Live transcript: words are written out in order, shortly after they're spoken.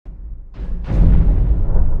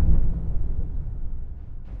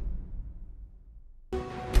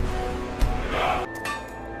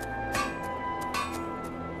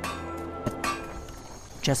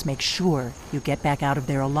just make sure you get back out of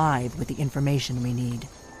there alive with the information we need.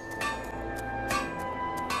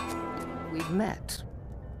 We've met.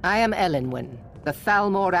 I am Elenwen, the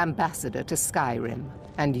Thalmor Ambassador to Skyrim.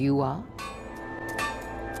 And you are?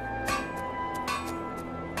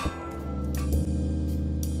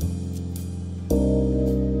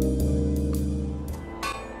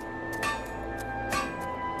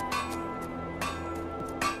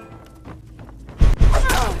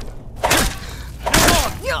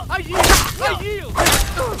 I yield!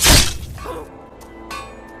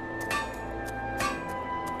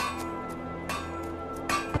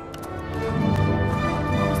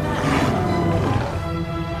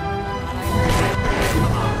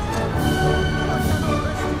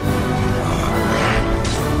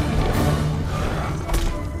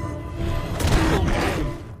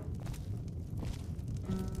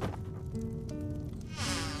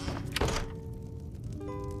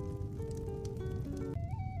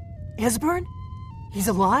 Esbern? He's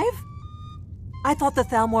alive? I thought the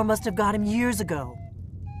Thalmor must have got him years ago.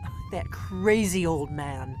 That crazy old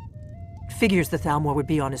man. Figures the Thalmor would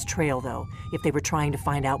be on his trail, though, if they were trying to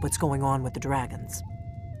find out what's going on with the dragons.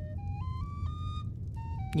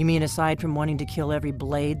 You mean aside from wanting to kill every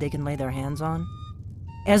blade they can lay their hands on?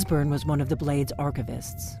 Esbern was one of the Blade's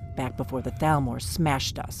archivists, back before the Thalmor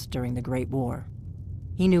smashed us during the Great War.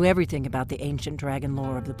 He knew everything about the ancient dragon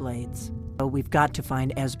lore of the Blades. So we've got to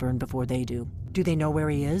find Esbern before they do. Do they know where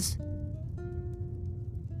he is?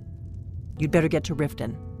 You'd better get to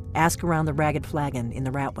Riften. Ask around the Ragged Flagon in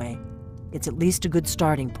the Ratway. It's at least a good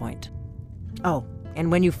starting point. Oh,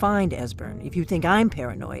 and when you find Esbern, if you think I'm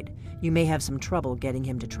paranoid, you may have some trouble getting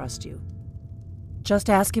him to trust you. Just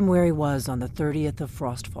ask him where he was on the 30th of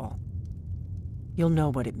Frostfall. You'll know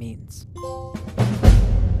what it means.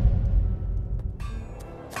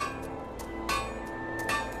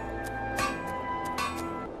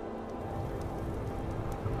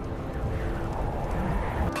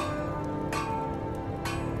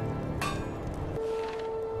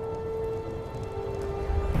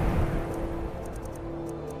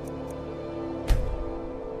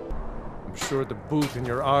 I'm sure the boot in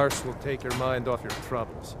your arse will take your mind off your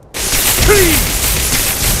troubles.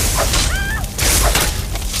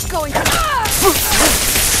 Going.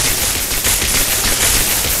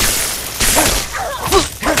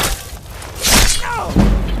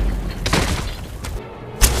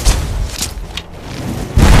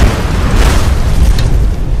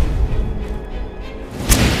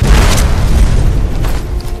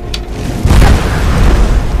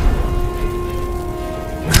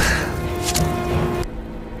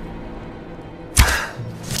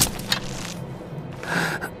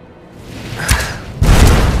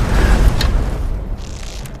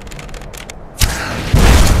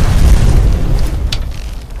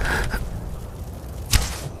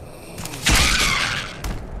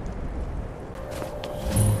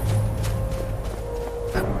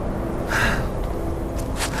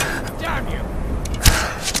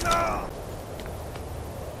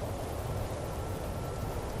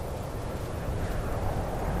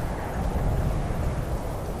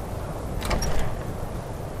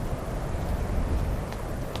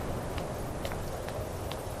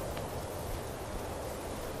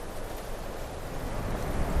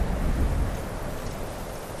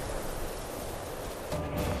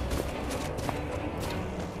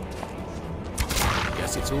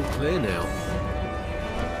 It's all clear now.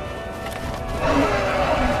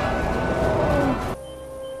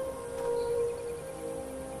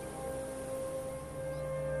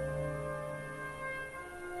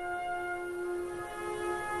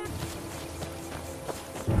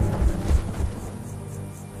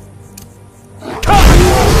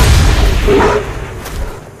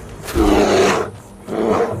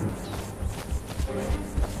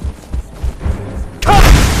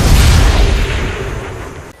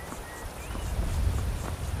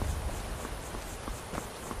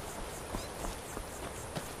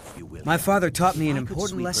 My father taught me an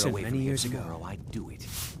important lesson many years ago.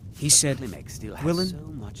 He said,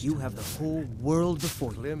 Willen, you have the whole world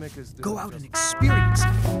before you. Go out and experience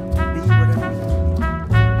it. Be whatever you want.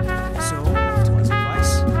 So, to his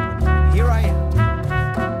advice, here I am.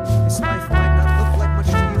 This life might not look like much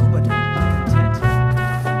to you, but I'm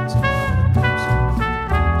content. Isn't that all that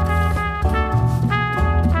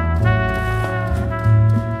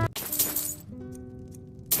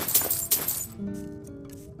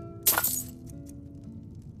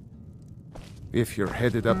If you're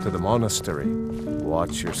headed up to the monastery,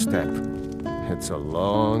 watch your step. It's a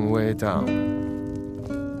long way down.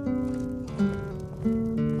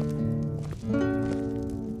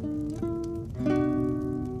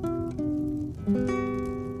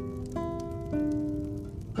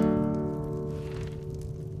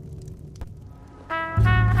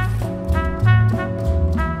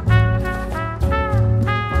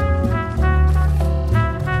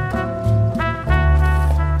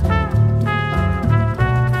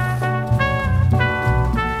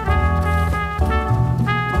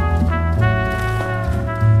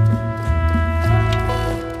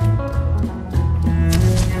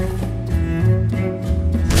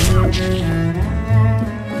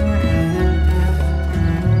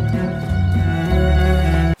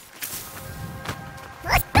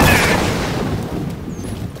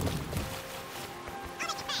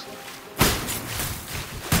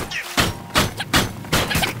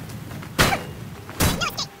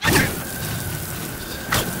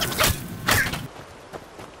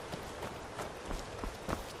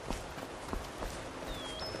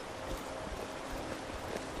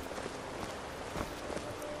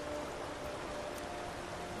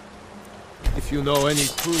 If you know any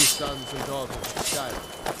true sons and daughters of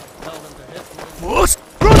Skyrim, tell them to hit me.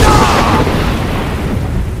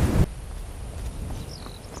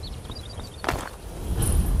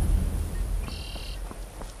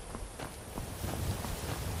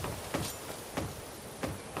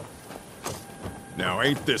 Now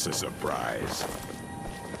ain't this a surprise?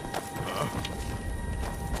 Huh?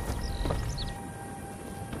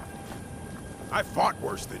 I fought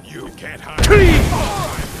worse than you. You can't hide.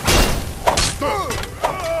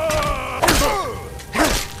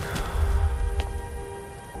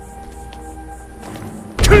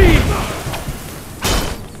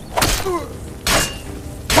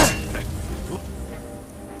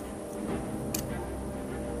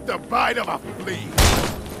 The bite of a flea.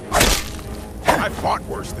 I fought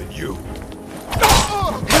worse than you.